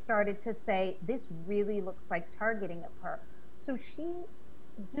people started to say, this really looks like targeting of her. So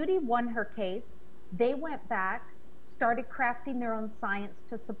Dutee won her case. They went back, started crafting their own science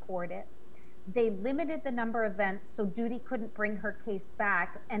to support it. They limited the number of events so Dutee couldn't bring her case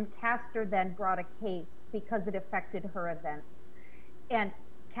back, and Castor then brought a case because it affected her events. And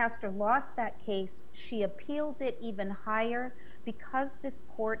Castor lost that case. She appealed it even higher. Because this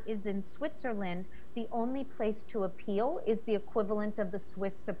court is in Switzerland, the only place to appeal is the equivalent of the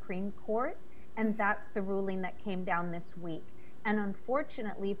Swiss Supreme Court, and that's the ruling that came down this week. And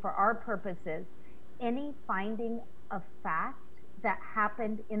unfortunately, for our purposes, any finding of fact that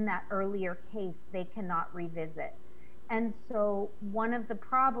happened in that earlier case, they cannot revisit. And so one of the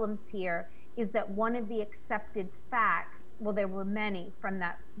problems here is that one of the accepted facts, well, there were many from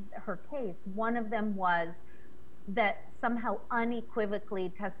her case. One of them was that somehow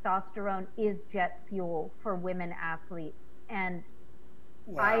unequivocally testosterone is jet fuel for women athletes. And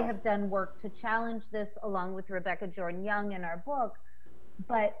I have done work to challenge this along with Rebecca Jordan-Young in our book,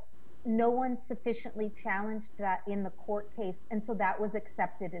 but no one sufficiently challenged that in the court case, and so that was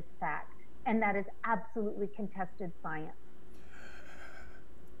accepted as fact, and that is absolutely contested science.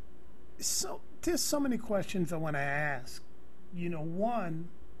 So there's so many questions I want to ask. One,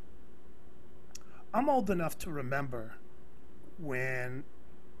 I'm old enough to remember when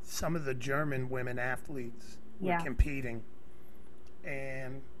some of the German women athletes were competing,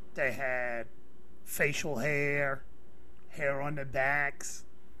 and they had facial hair on their backs,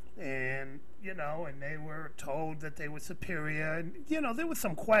 and and they were told that they were superior, and there was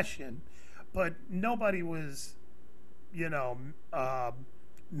some question, but nobody was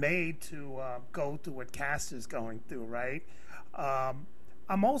made to go through what Castor's going through, right?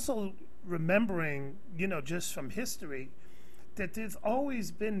 I'm also remembering, just from history, that there's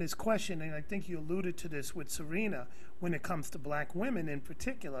always been this question, and I think you alluded to this with Serena, when it comes to black women in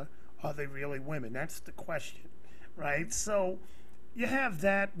particular, are they really women? That's the question, right? So you have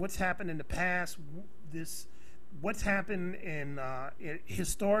that, what's happened in the past, what's happened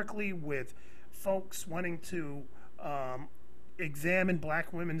historically with folks wanting to examine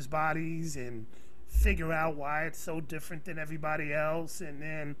black women's bodies and figure out why it's so different than everybody else, and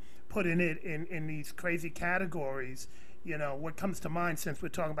then putting it in these crazy categories. What comes to mind, since we're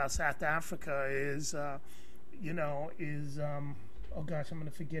talking about South Africa, is oh gosh, I'm going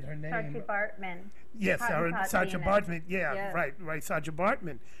to forget her name. Sacha Bartman. Yes, Sacha Bartman. Yeah, right, Sacha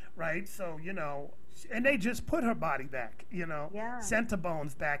Bartman, right? So, and they just put her body back, sent the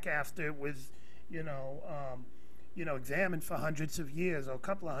bones back after it was, examined for hundreds of years or a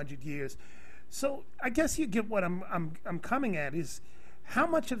couple of hundred years. So I guess you get what I'm coming at is, how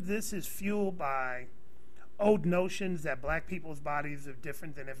much of this is fueled by old notions that black people's bodies are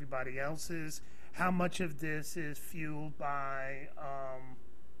different than everybody else's? How much of this is fueled by,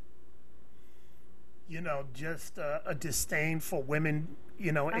 just a disdain for women,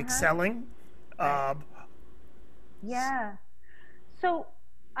 excelling? Yeah. So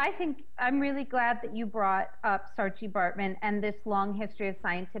I think I'm really glad that you brought up Saartjie Baartman and this long history of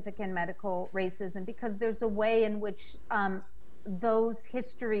scientific and medical racism, because there's a way in which those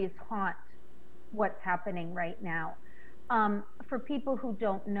histories haunt what's happening right now. For people who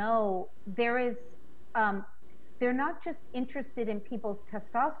don't know, they're not just interested in people's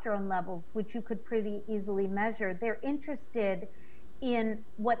testosterone levels, which you could pretty easily measure. They're interested in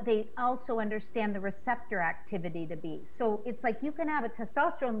what they also understand the receptor activity to be. So it's like you can have a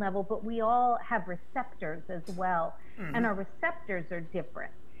testosterone level, but we all have receptors as well. Mm-hmm. And our receptors are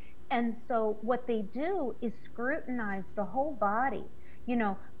different. And so what they do is scrutinize the whole body,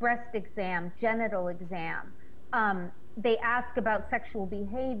 breast exam, genital exam. They ask about sexual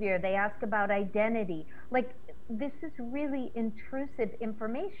behavior. They ask about identity. Like, this is really intrusive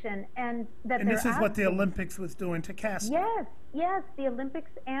information, and this is what the Olympics was doing to Castro. Yes, the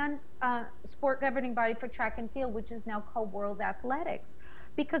Olympics and sport governing body for track and field, which is now called World Athletics,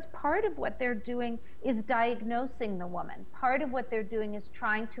 because part of what they're doing is diagnosing the woman. Part of what they're doing is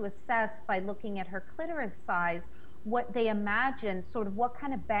trying to assess by looking at her clitoris size what they imagine, sort of what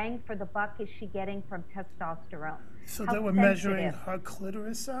kind of bang for the buck is she getting from testosterone. So they were measuring her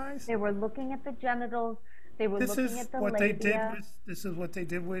clitoris size? They were looking at the genitals. They were looking at the labia. This is what they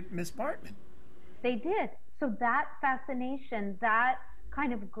did with Miss Baartman. They did. So that fascination, that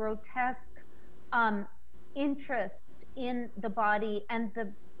kind of grotesque interest in the body and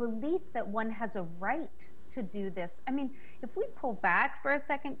the belief that one has a right to do this. I mean, if we pull back for a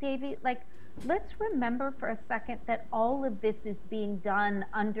second, Davey, let's remember for a second that all of this is being done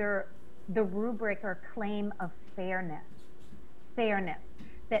under the rubric or claim of fairness. Fairness.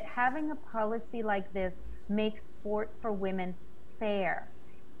 That having a policy like this makes sport for women fair.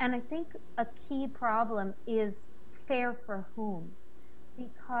 And I think a key problem is fair for whom?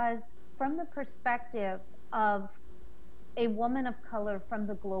 Because from the perspective of a woman of color from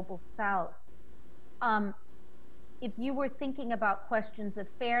the global south, if you were thinking about questions of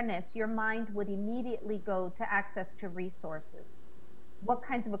fairness, your mind would immediately go to access to resources. What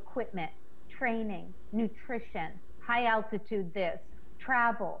kinds of equipment, training, nutrition, high altitude this,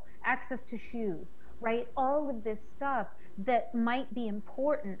 travel, access to shoes, right? All of this stuff that might be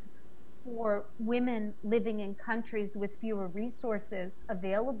important for women living in countries with fewer resources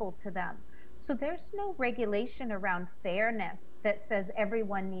available to them. So there's no regulation around fairness that says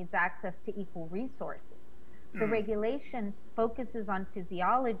everyone needs access to equal resources. The regulation focuses on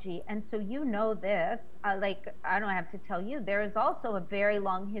physiology, and so this, I don't have to tell you, there is also a very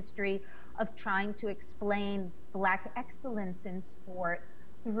long history of trying to explain Black excellence in sport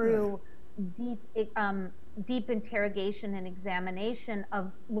through deep interrogation and examination of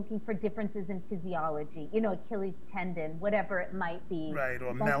looking for differences in physiology, Achilles tendon, whatever it might be. Right,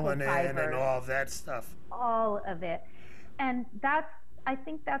 or melanin fibers, and all that stuff. All of it. And I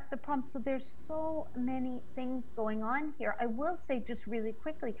think that's the problem. So there's so many things going on here. I will say just really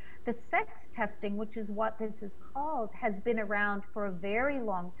quickly, the sex testing, which is what this is called, has been around for a very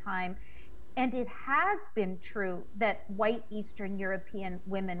long time. And it has been true that white Eastern European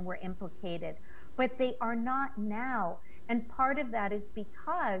women were implicated, but they are not now. And part of that is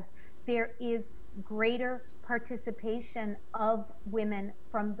because there is greater participation of women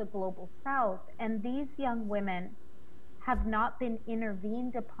from the global south. And these young women have not been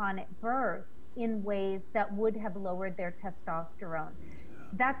intervened upon at birth in ways that would have lowered their testosterone.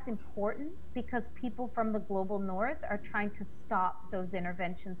 That's important because people from the global north are trying to stop those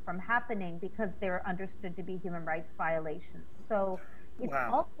interventions from happening because they're understood to be human rights violations. So it's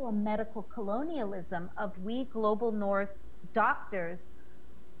also a medical colonialism of we global north doctors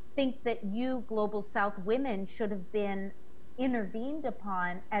think that you global south women should have been intervened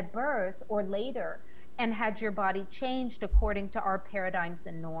upon at birth or later and had your body changed according to our paradigms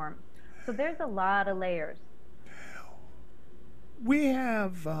and norms. So there's a lot of layers. We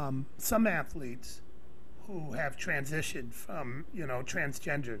have some athletes who have transitioned from,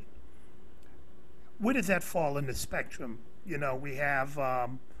 transgender. Where does that fall in the spectrum? We have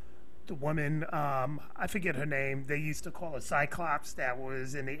the woman, I forget her name, they used to call her Cyclops, that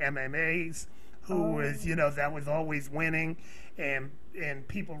was in the MMAs, who was, that was always winning. And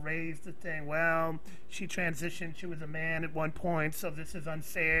people raised the thing, well, she transitioned, she was a man at one point, so this is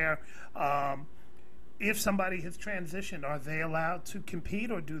unfair. If somebody has transitioned, are they allowed to compete,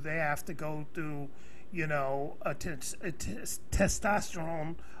 or do they have to go through, you know, a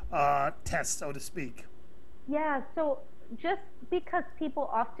testosterone test, so to speak? Yeah, so just because people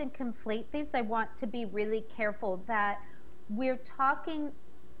often conflate these, I want to be really careful that we're talking,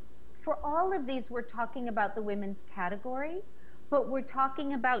 for all of these, we're talking about the women's category, but we're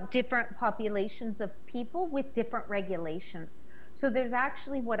talking about different populations of people with different regulations. So there's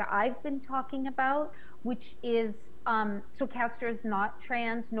actually what I've been talking about, which is, so Castor is not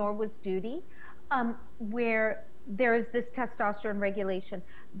trans, nor was Duty, where there is this testosterone regulation.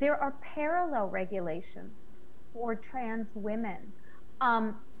 There are parallel regulations for trans women.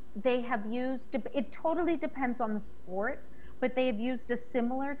 They have used, it totally depends on the sport, but they have used a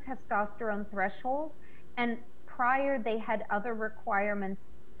similar testosterone threshold, and prior they had other requirements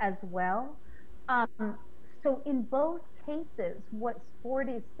as well. So in both cases, what sport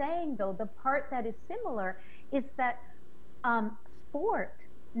is saying, though, the part that is similar is that sport,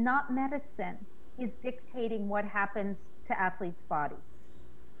 not medicine, is dictating what happens to athletes' bodies.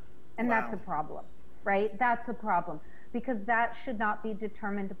 And that's a problem, right? That's a problem, because that should not be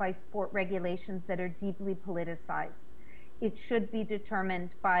determined by sport regulations that are deeply politicized. It should be determined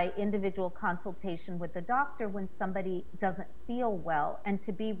by individual consultation with the doctor when somebody doesn't feel well. And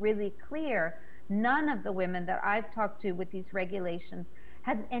to be really clear, none of the women that I've talked to with these regulations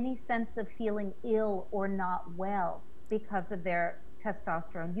have any sense of feeling ill or not well because of their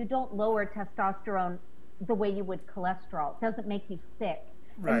testosterone. You don't lower testosterone the way you would cholesterol. It doesn't make you sick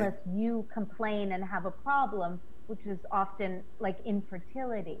unless you complain and have a problem, which is often like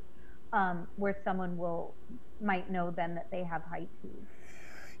infertility, where someone might know then that they have high T.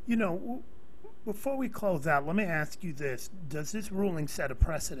 You know, before we close out, let me ask you this. Does this ruling set a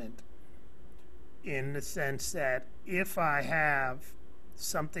precedent in the sense that if I have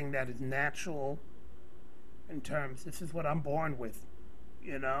something that is natural in terms, this is what I'm born with,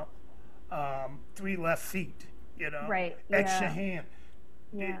 you know, 3 left feet, you know, extra hand.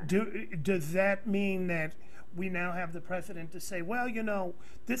 Yeah. Does that mean that we now have the precedent to say, well, you know,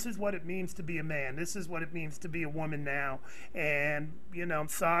 this is what it means to be a man. This is what it means to be a woman now. And, you know, I'm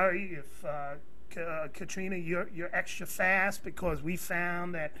sorry if Katrina, you're extra fast because we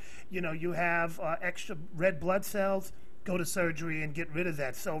found that, you know, you have extra red blood cells. Go to surgery and get rid of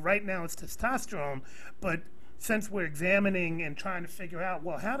that. So right now it's testosterone, but since we're examining and trying to figure out,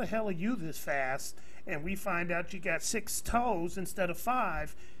 well, how the hell are you this fast? And we find out you got 6 toes instead of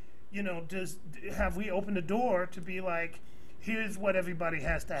 5. You know, have we opened the door to be like, here's what everybody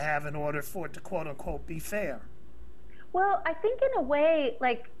has to have in order for it to quote unquote be fair? Well, I think in a way,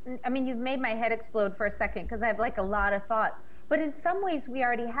 like, I mean, you've made my head explode for a second because I have like a lot of thoughts. But in some ways we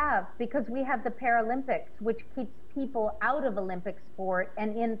already have, because we have the Paralympics, which keeps people out of Olympic sport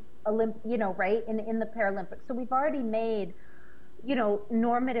and in you know, right, in the Paralympics. So we've already made, you know,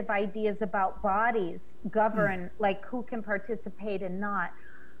 normative ideas about bodies govern like who can participate and not.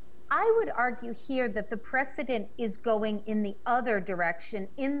 I would argue here that the precedent is going in the other direction,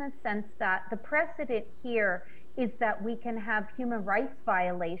 in the sense that the precedent here is that we can have human rights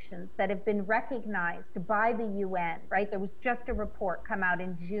violations that have been recognized by the UN, right? There was just a report come out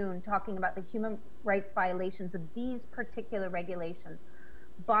in June talking about the human rights violations of these particular regulations: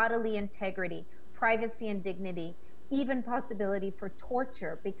 bodily integrity, privacy and dignity, even possibility for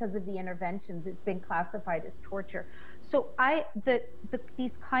torture because of the interventions. It's been classified as torture. So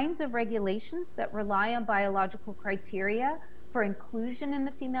these kinds of regulations that rely on biological criteria for inclusion in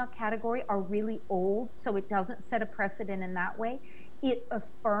the female category are really old, so it doesn't set a precedent in that way. It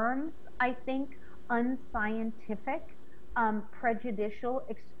affirms, I think, unscientific, prejudicial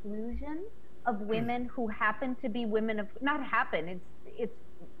exclusion of women who happen to be women of, not happen, it's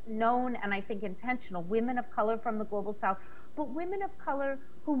known and I think intentional, women of color from the global south, but women of color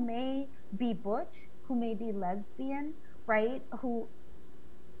who may be butch, who may be lesbian, right? Who,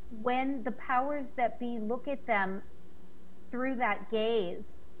 when the powers that be look at them through that gaze,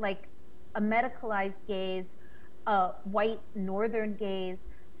 like a medicalized gaze, a white northern gaze,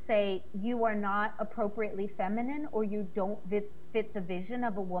 say you are not appropriately feminine or you don't fit the vision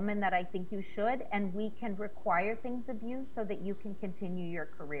of a woman that I think you should, and we can require things of you so that you can continue your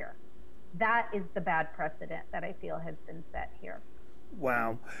career. That is the bad precedent that I feel has been set here.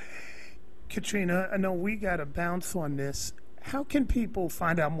 Wow. Katrina, I know we got to bounce on this. How can people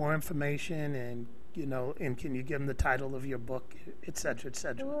find out more information, and, you know, and can you give them the title of your book, et cetera, et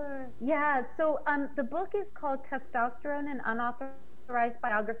cetera? Sure. Yeah. So the book is called Testosterone: An Unauthorized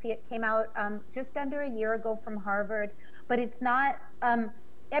Biography. It came out just under a year ago from Harvard, but it's not, I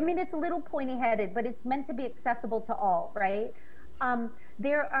mean, it's a little pointy-headed, but it's meant to be accessible to all, right?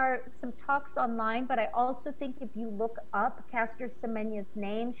 There are some talks online, but I also think if you look up Caster Semenya's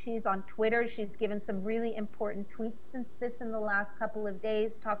name, she's on Twitter. She's given some really important tweets since this in the last couple of days,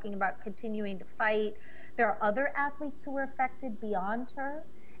 talking about continuing to fight. There are other athletes who were affected beyond her.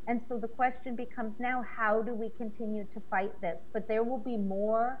 And so the question becomes now, how do we continue to fight this? But there will be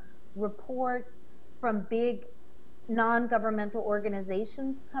more reports from big non-governmental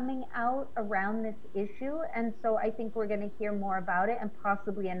organizations coming out around this issue, and so I think we're going to hear more about it and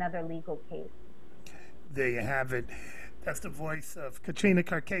possibly another legal case. There you have it. That's the voice of Katrina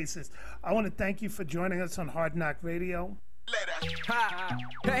Karkasis. I want to thank you for joining us on Hard Knock Radio. Ha.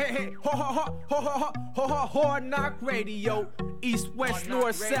 Hey, Hard Knock Radio. East, west,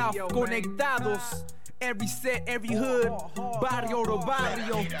 north, south, conectados. Every set, every hood, barrio to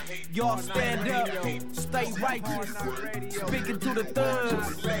barrio. Y'all stand up, stay righteous. Speaking to the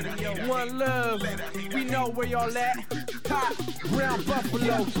thugs, one love. We know where y'all at. Ha, Brown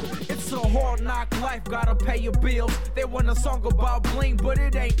Buffalo. It's a hard knock life, gotta pay your bills. They want a song about bling, but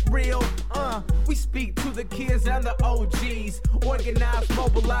it ain't real. We speak to the kids and the OGs. Organize,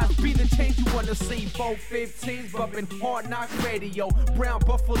 mobilize, be the change you wanna see. 415s bumping Hard Knock Radio. Brown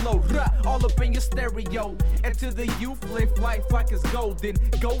Buffalo, all up in your stereo. And to the youth, live life like it's golden.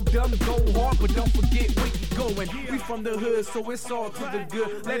 Go dumb, go hard, but don't forget where you going. We from the hood, so it's all to the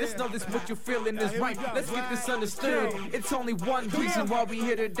good. Let us know this what you're feeling is right. Let's get this understood. It's only one reason why we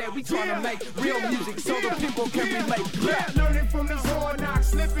here today. We tryna make real music so the people can relate. Yeah, learning from these hard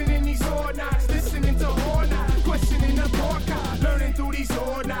knocks, living in these hard knocks, listening to hard knocks, questioning the broadcast. Learning through these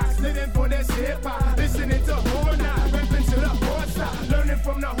hard knocks, living for this hip hop, listening to hard knocks, ripping to the hard side. Learning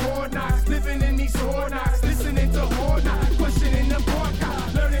from the hard knocks, living in these hard knocks, listening to hard knocks, questioning the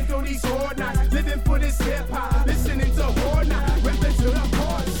broadcast. Learning through these hard knocks, living for this hip hop, listening to hard knocks, ripping to the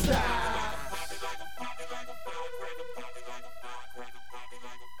hard side.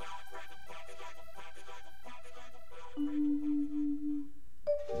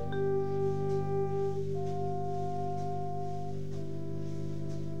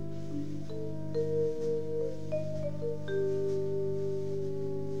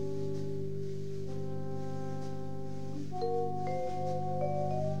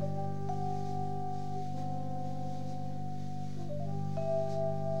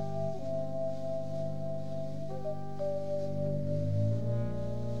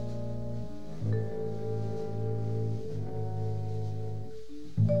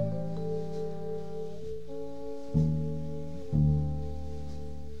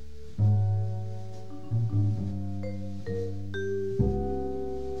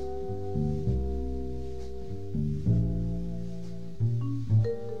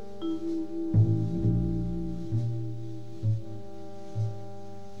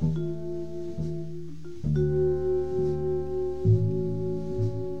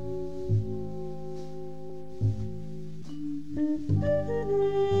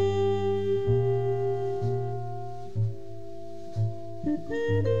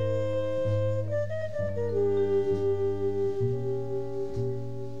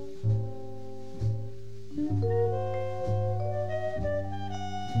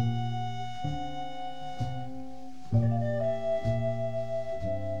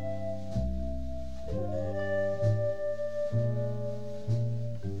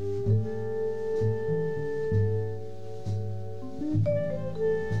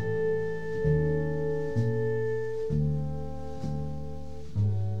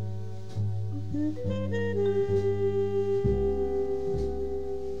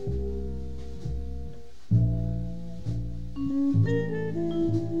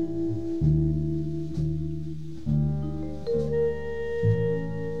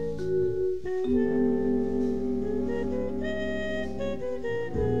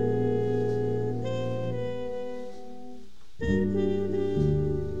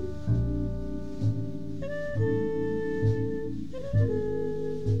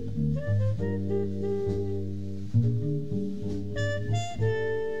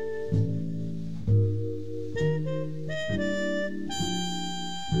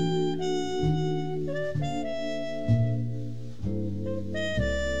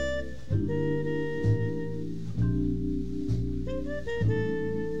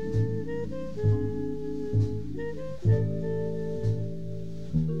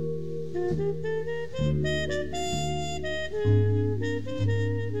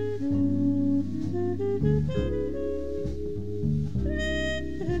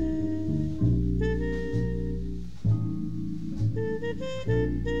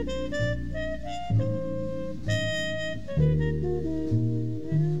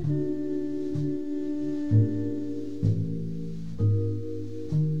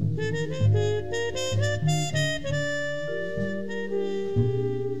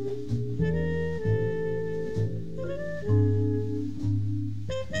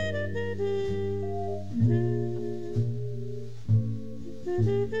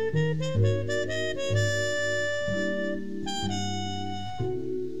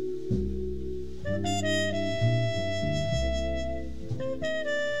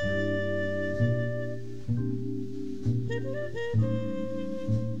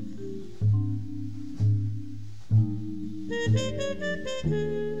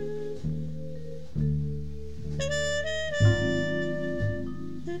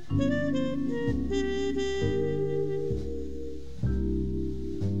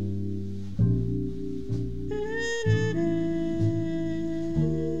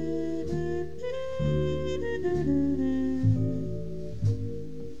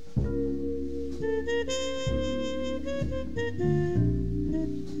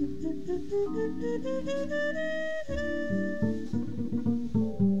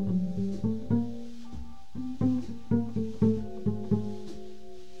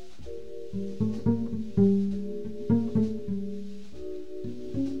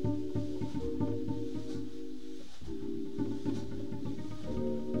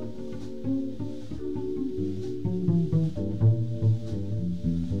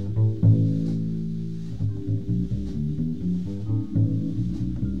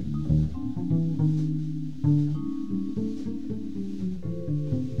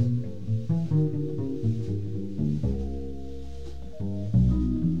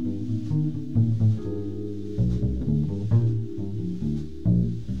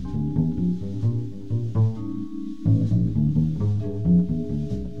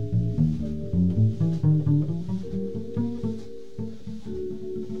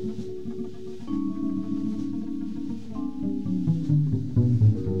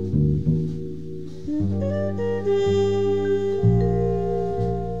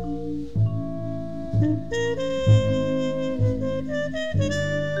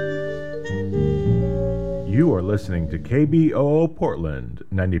 You are listening to KBOO Portland,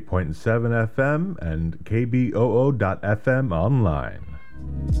 90.7 FM and KBOO.FM online.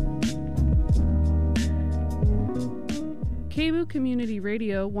 KBOO Community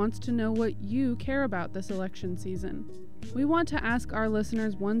Radio wants to know what you care about this election season. We want to ask our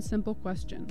listeners one simple question.